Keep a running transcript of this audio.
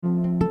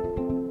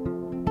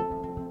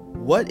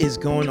What is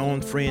going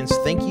on, friends?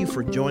 Thank you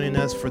for joining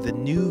us for the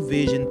New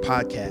Vision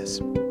podcast.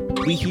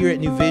 We here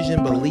at New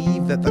Vision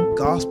believe that the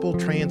gospel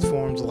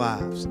transforms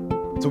lives.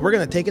 So we're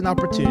going to take an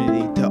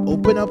opportunity to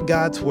open up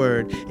God's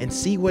word and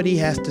see what he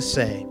has to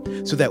say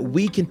so that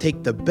we can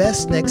take the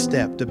best next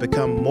step to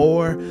become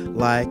more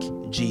like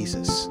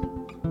Jesus.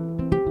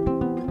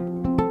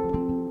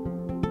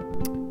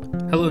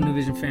 Hello, New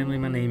Vision family.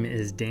 My name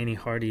is Danny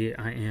Hardy.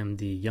 I am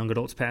the young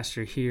adults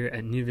pastor here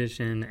at New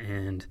Vision,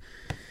 and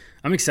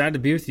I'm excited to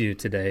be with you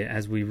today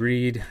as we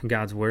read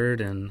God's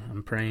word, and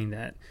I'm praying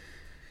that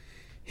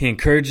he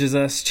encourages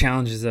us,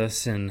 challenges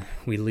us, and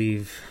we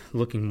leave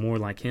looking more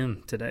like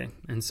him today.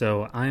 And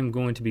so I'm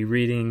going to be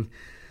reading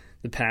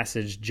the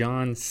passage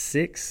John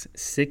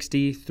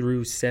 6:60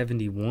 through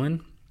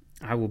 71.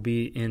 I will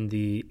be in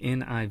the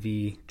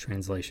NIV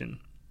translation.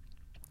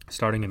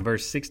 Starting in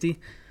verse 60,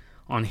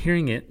 on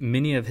hearing it,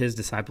 many of his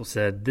disciples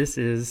said, "This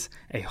is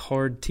a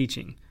hard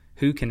teaching.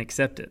 Who can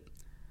accept it?"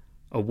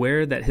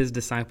 Aware that his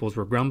disciples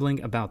were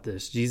grumbling about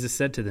this, Jesus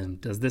said to them,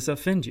 "Does this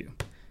offend you?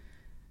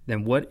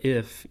 Then what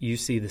if you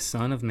see the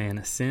Son of Man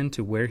ascend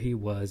to where he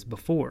was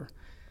before?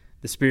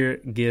 The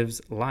Spirit gives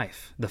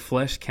life. The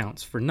flesh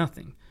counts for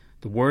nothing.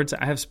 The words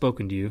I have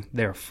spoken to you,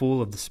 they are full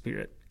of the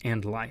Spirit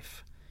and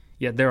life.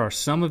 Yet there are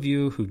some of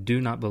you who do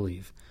not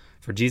believe."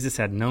 For Jesus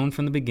had known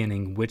from the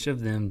beginning which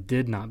of them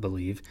did not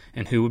believe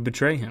and who would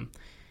betray him.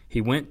 He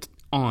went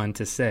on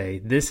to say,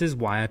 "This is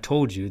why I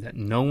told you that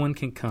no one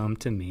can come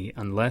to me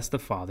unless the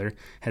Father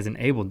has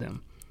enabled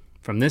them."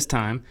 From this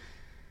time,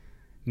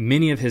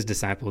 many of his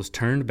disciples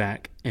turned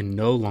back and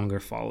no longer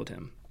followed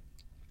him.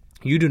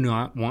 "You do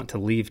not want to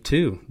leave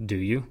too, do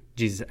you?"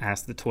 Jesus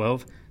asked the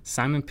 12.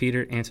 Simon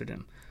Peter answered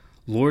him,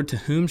 "Lord, to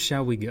whom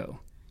shall we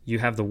go? You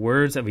have the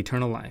words of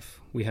eternal life.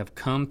 We have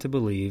come to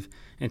believe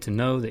and to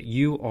know that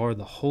you are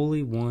the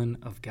Holy One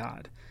of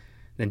God."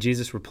 Then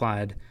Jesus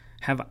replied,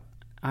 "Have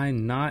I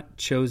not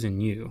chosen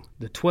you,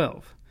 the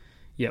 12?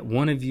 Yet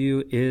one of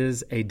you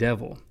is a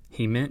devil."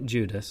 He meant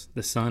Judas,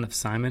 the son of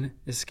Simon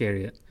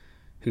Iscariot,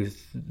 who,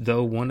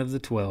 though one of the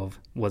 12,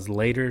 was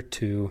later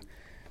to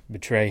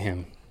betray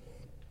him.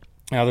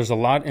 Now, there's a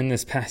lot in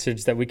this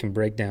passage that we can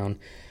break down.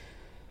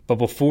 But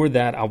before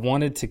that, I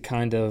wanted to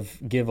kind of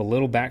give a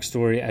little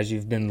backstory as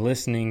you've been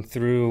listening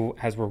through,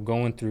 as we're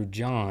going through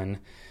John.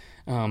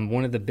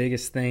 One of the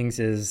biggest things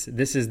is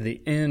this is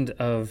the end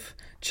of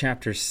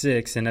chapter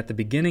 6, and at the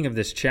beginning of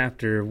this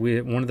chapter,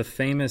 one of the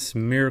famous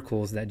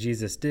miracles that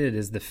Jesus did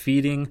is the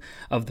feeding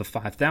of the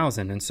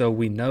 5,000. And so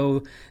we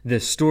know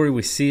this story,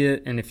 we see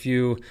it, and if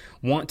you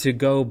want to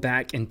go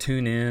back and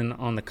tune in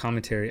on the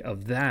commentary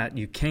of that,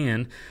 you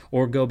can,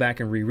 or go back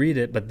and reread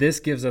it, but this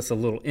gives us a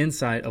little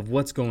insight of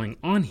what's going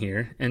on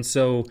here. And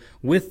so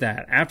with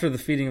that, after the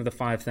feeding of the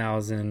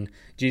 5,000,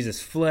 Jesus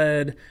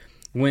fled,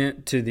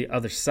 went to the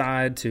other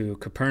side, to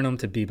Capernaum,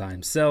 to be by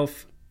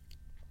himself.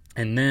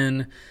 And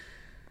then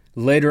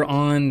later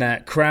on,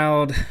 that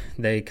crowd,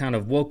 they kind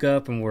of woke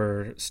up and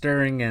were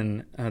stirring.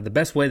 And the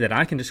best way that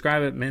I can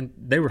describe it, man,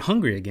 they were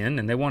hungry again,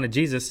 and they wanted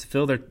Jesus to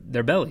fill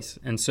their bellies.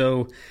 And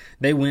so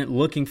they went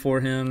looking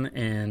for him,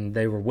 and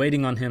they were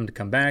waiting on him to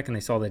come back, and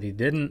they saw that he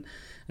didn't.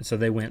 And so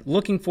they went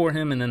looking for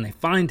him, and then they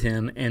find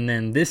him. And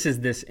then this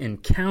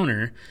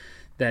encounter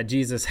that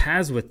Jesus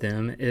has with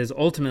them is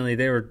ultimately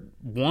they were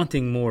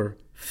wanting more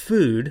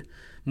food,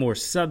 more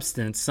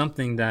substance,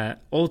 something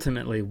that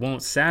ultimately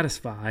won't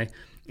satisfy,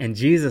 and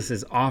Jesus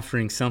is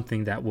offering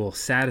something that will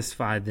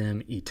satisfy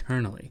them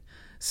eternally,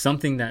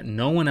 something that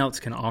no one else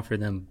can offer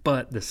them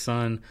but the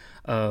Son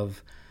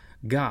of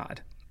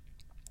God.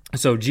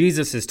 So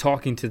Jesus is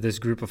talking to this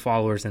group of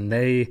followers, and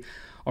they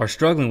are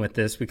struggling with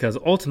this because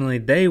ultimately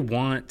they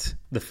want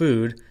the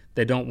food,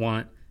 they don't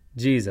want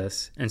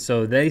Jesus. And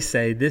so they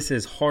say, "This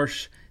is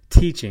harsh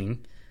teaching.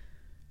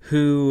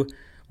 Who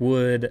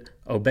would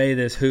obey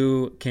this?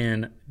 Who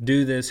can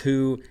do this?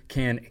 Who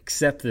can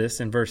accept this?"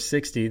 In verse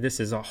 60,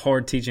 this is a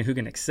hard teaching. Who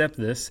can accept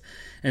this?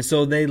 And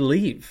so they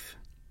leave.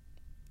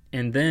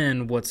 And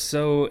then what's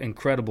so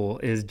incredible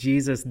is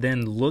Jesus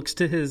then looks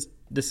to his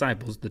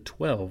disciples, the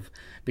 12,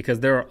 because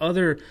there are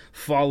other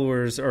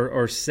followers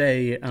or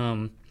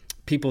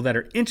people that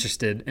are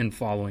interested in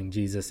following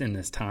Jesus in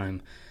this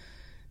time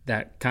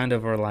that kind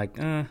of are like,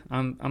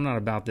 I'm not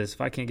about this.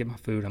 If I can't get my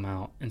food, I'm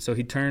out. And so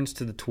he turns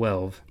to the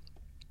 12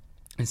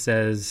 and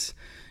says,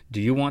 "Do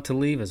you want to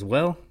leave as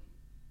well?"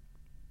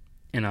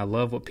 And I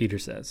love what Peter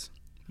says,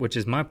 which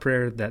is my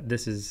prayer that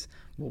this is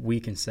what we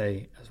can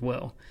say as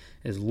well,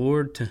 is,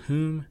 "Lord, to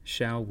whom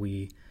shall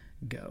we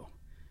go?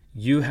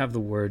 You have the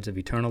words of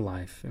eternal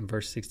life." In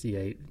verse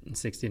 68 and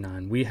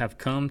 69, "We have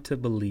come to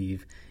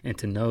believe and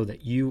to know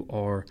that you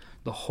are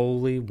the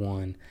Holy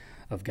One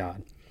of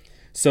God."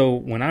 So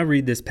when I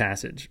read this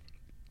passage,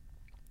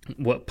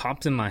 what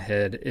pops in my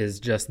head is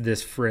just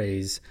this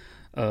phrase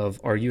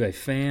of, are you a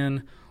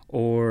fan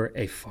or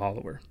a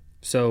follower?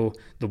 So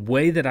the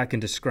way that I can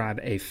describe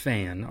a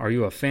fan, are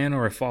you a fan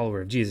or a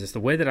follower of Jesus?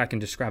 The way that I can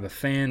describe a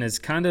fan is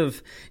kind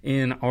of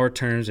in our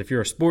terms. If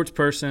you're a sports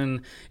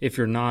person, if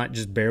you're not,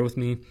 just bear with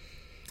me.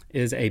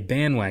 is a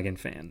bandwagon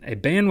fan. A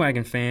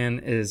bandwagon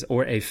fan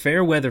or a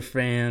fair weather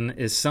fan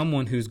is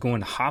someone who's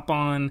going to hop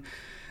on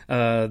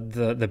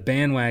the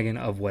bandwagon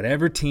of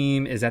whatever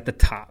team is at the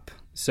top.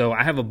 So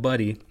I have a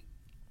buddy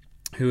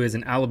who is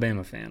an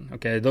Alabama fan.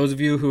 Okay, those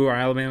of you who are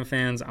Alabama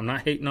fans, I'm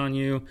not hating on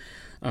you.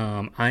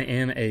 I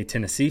am a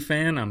Tennessee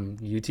fan. I'm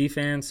a UT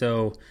fan,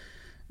 so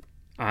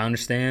I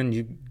understand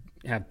you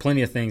have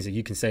plenty of things that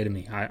you can say to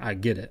me. I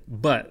get it.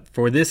 But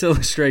for this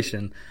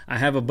illustration, I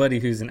have a buddy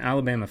who's an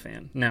Alabama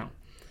fan. Now,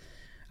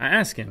 I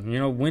asked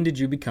him, when did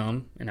you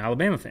become an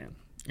Alabama fan?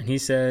 And he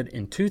said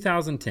in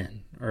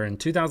 2010 or in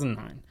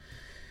 2009.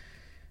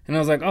 And I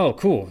was like, oh,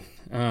 cool.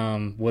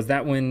 Was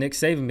that when Nick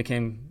Saban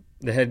became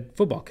the head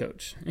football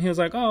coach? And he was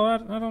like, oh,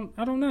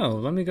 I don't know.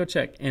 Let me go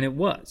check. And it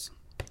was.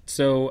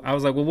 So I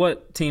was like, well,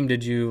 what team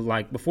did you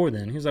like before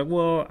then? He was like,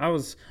 well, I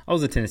was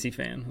a Tennessee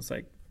fan. I was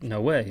like, no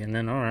way. And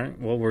then, all right,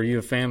 well, were you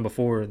a fan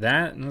before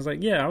that? And I was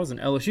like, yeah, I was an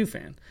LSU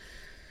fan.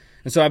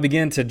 And so I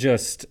began to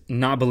just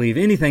not believe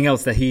anything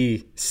else that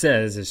he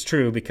says is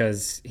true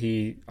because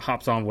he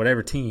hops on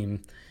whatever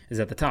team is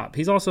at the top.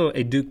 He's also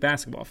a Duke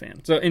basketball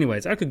fan. So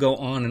anyways, I could go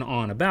on and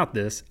on about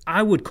this.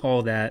 I would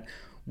call that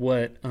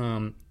what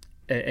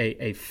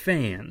a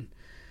fan.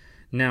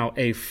 Now,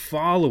 a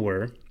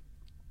follower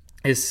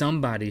is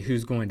somebody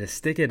who's going to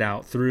stick it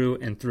out through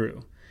and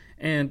through.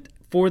 And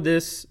for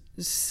this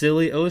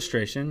silly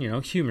illustration,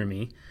 humor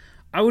me,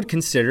 I would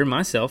consider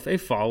myself a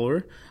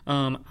follower.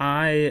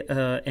 I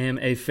am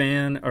a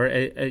fan,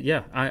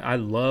 I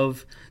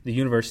love the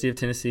University of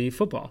Tennessee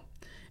football.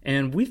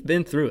 And we've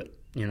been through it,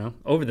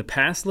 over the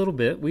past little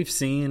bit. We've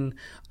seen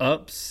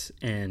ups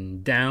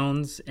and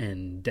downs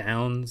and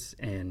downs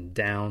and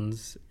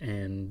downs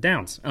and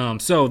downs.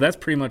 So that's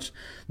pretty much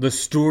the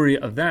story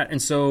of that.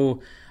 And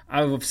so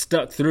I've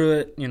stuck through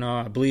it.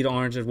 I bleed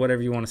orange or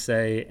whatever you want to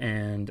say.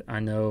 And I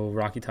know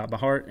Rocky Top by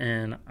heart,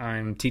 and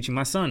I'm teaching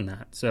my son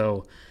that.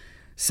 So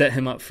set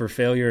him up for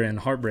failure and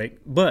heartbreak.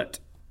 But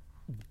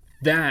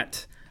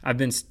that I've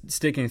been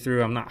sticking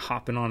through. I'm not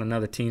hopping on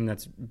another team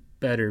that's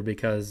better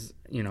because,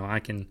 I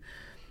can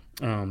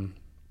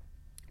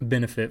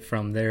benefit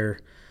from their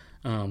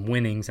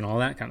winnings and all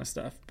that kind of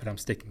stuff. But I'm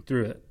sticking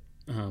through it.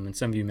 And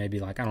some of you may be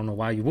like, I don't know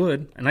why you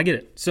would. And I get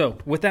it. So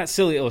with that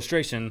silly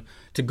illustration,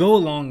 to go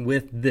along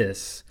with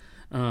this,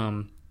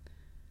 the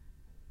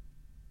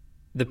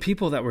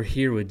people that were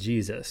here with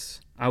Jesus,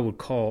 I would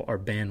call our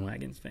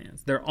bandwagon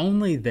fans. They're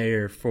only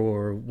there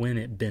for when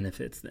it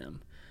benefits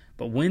them.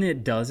 But when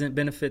it doesn't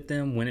benefit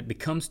them, when it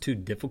becomes too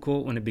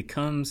difficult, when it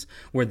becomes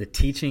where the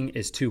teaching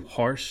is too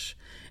harsh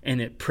and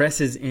it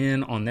presses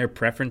in on their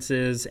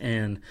preferences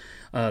and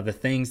the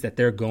things that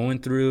they're going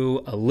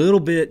through a little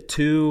bit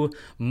too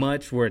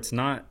much, where it's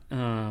not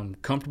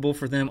comfortable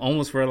for them,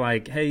 almost where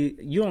like, hey,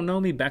 you don't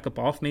know me, back up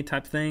off me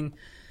type thing,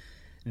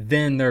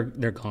 then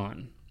they're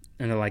gone.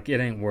 And they're like, it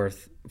ain't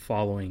worth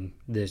following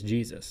this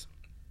Jesus.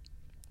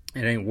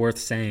 It ain't worth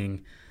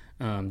saying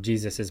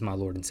Jesus is my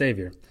Lord and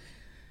Savior.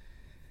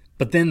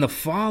 But then the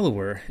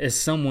follower is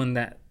someone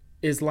that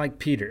is like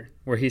Peter,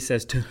 where he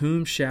says, to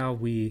whom shall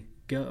we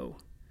go?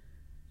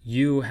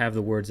 You have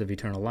the words of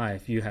eternal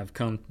life. You have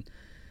come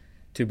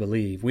to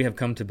believe. We have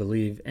come to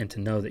believe and to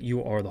know that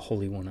you are the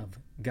Holy One of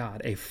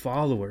God. A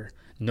follower,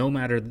 no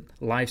matter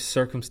life's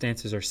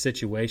circumstances or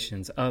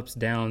situations, ups,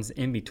 downs,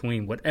 in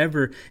between,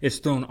 whatever is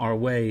thrown our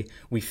way,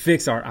 we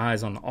fix our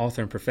eyes on the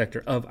author and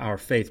perfecter of our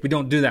faith. We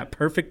don't do that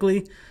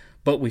perfectly,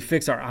 but we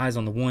fix our eyes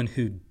on the one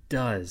who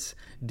does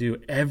do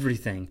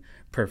everything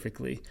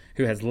perfectly,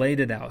 who has laid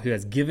it out, who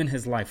has given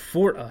his life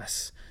for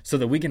us so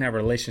that we can have a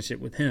relationship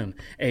with him.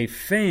 A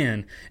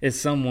fan is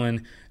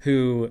someone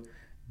who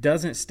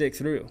doesn't stick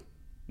through.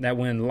 That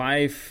when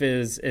life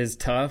is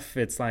tough,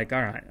 it's like,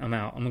 all right, I'm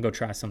out. I'm going to go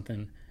try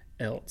something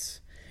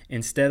else.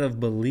 Instead of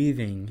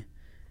believing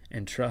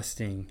and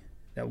trusting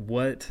that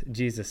what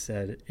Jesus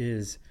said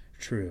is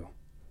true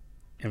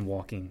and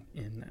walking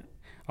in that.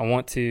 I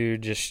want to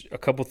just a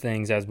couple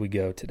things as we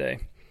go today.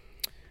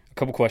 A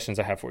couple questions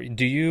I have for you.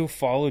 Do you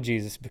follow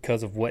Jesus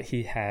because of what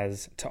he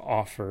has to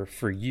offer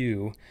for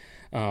you?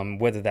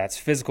 Whether that's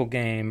physical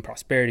gain,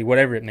 prosperity,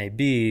 whatever it may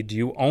be, do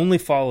you only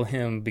follow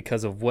him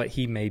because of what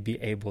he may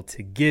be able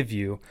to give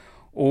you?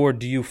 Or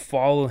do you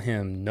follow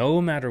him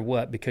no matter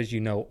what because you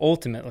know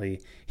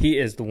ultimately he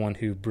is the one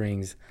who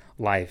brings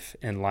life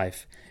and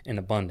life in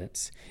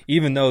abundance?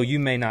 Even though you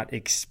may not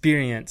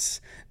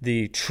experience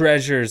the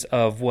treasures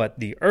of what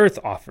the earth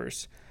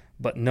offers,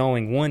 but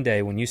knowing one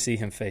day when you see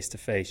him face to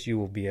face, you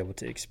will be able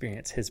to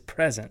experience his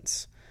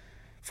presence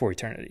for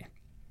eternity.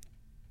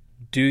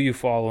 Do you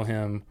follow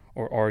him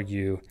or are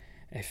you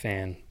a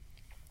fan?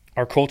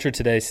 Our culture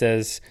today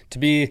says to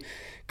be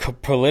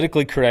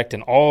politically correct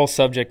in all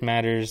subject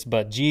matters,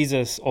 but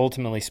Jesus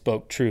ultimately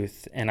spoke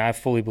truth, and I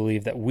fully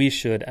believe that we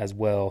should as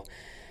well.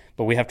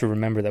 But we have to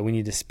remember that we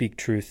need to speak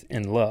truth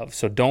in love.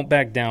 So don't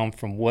back down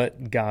from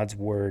what God's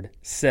word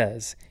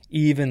says,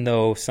 even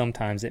though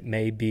sometimes it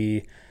may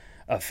be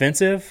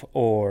offensive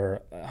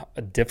or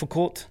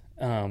difficult,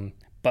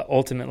 but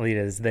ultimately it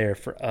is there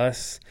for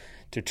us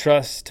to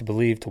trust, to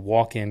believe, to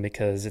walk in,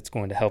 because it's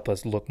going to help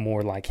us look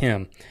more like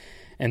him?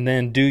 And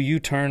then, do you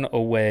turn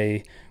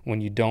away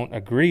when you don't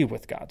agree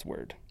with God's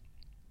word?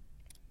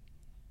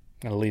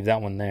 I'm going to leave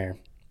that one there.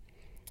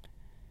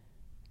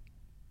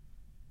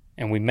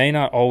 And we may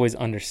not always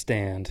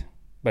understand,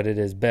 but it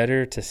is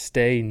better to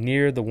stay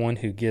near the one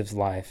who gives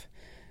life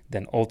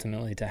than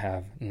ultimately to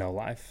have no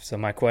life. So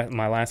my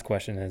last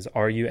question is,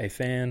 are you a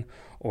fan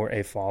or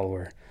a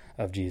follower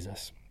of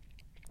Jesus?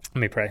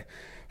 Let me pray.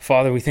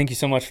 Father, we thank you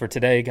so much for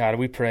today, God.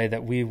 We pray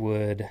that we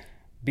would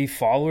be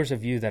followers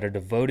of you that are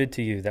devoted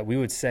to you, that we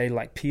would say,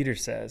 like Peter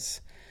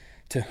says,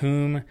 to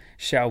whom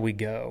shall we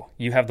go?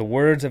 You have the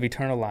words of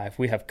eternal life.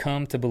 We have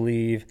come to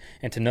believe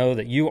and to know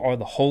that you are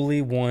the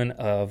Holy One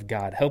of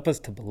God. Help us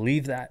to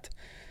believe that,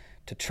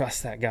 to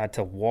trust that, God,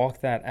 to walk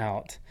that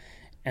out,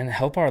 and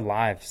help our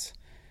lives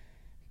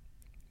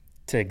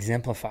to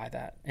exemplify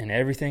that in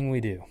everything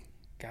we do.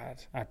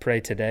 God, I pray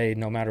today,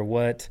 no matter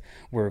what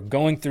we're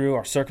going through,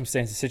 our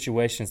circumstances,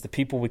 situations, the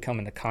people we come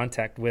into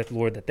contact with,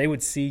 Lord, that they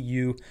would see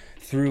you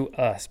through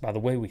us by the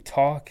way we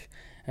talk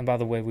and by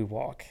the way we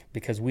walk,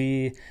 because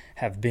we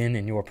have been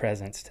in your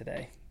presence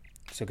today.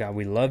 So God,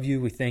 we love you.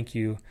 We thank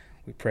you.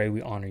 We pray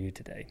we honor you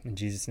today. In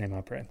Jesus' name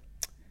I pray.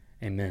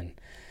 Amen.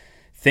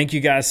 Thank you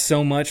guys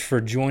so much for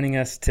joining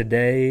us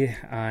today.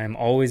 I'm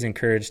always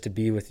encouraged to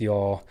be with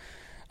y'all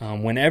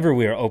whenever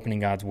we are opening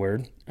God's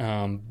Word.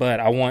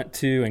 But I want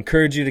to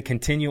encourage you to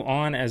continue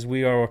on as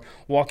we are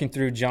walking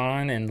through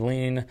John and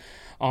lean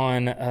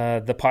on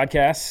the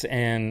podcast.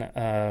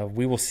 And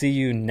we will see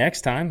you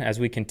next time as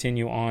we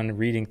continue on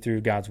reading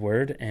through God's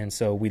Word. And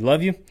so we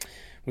love you.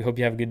 We hope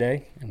you have a good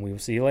day, and we will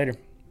see you later.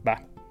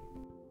 Bye.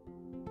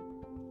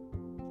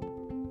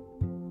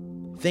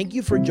 Thank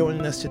you for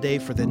joining us today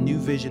for the New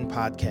Vision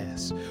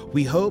podcast.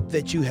 We hope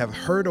that you have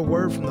heard a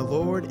word from the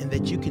Lord and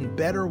that you can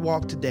better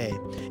walk today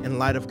in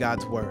light of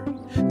God's word.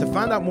 To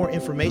find out more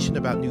information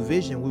about New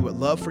Vision, we would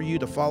love for you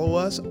to follow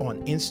us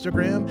on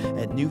Instagram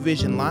at New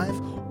Vision Life,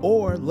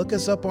 or look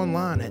us up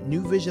online at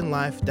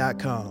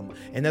newvisionlife.com.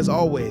 And as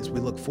always, we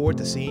look forward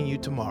to seeing you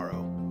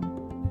tomorrow.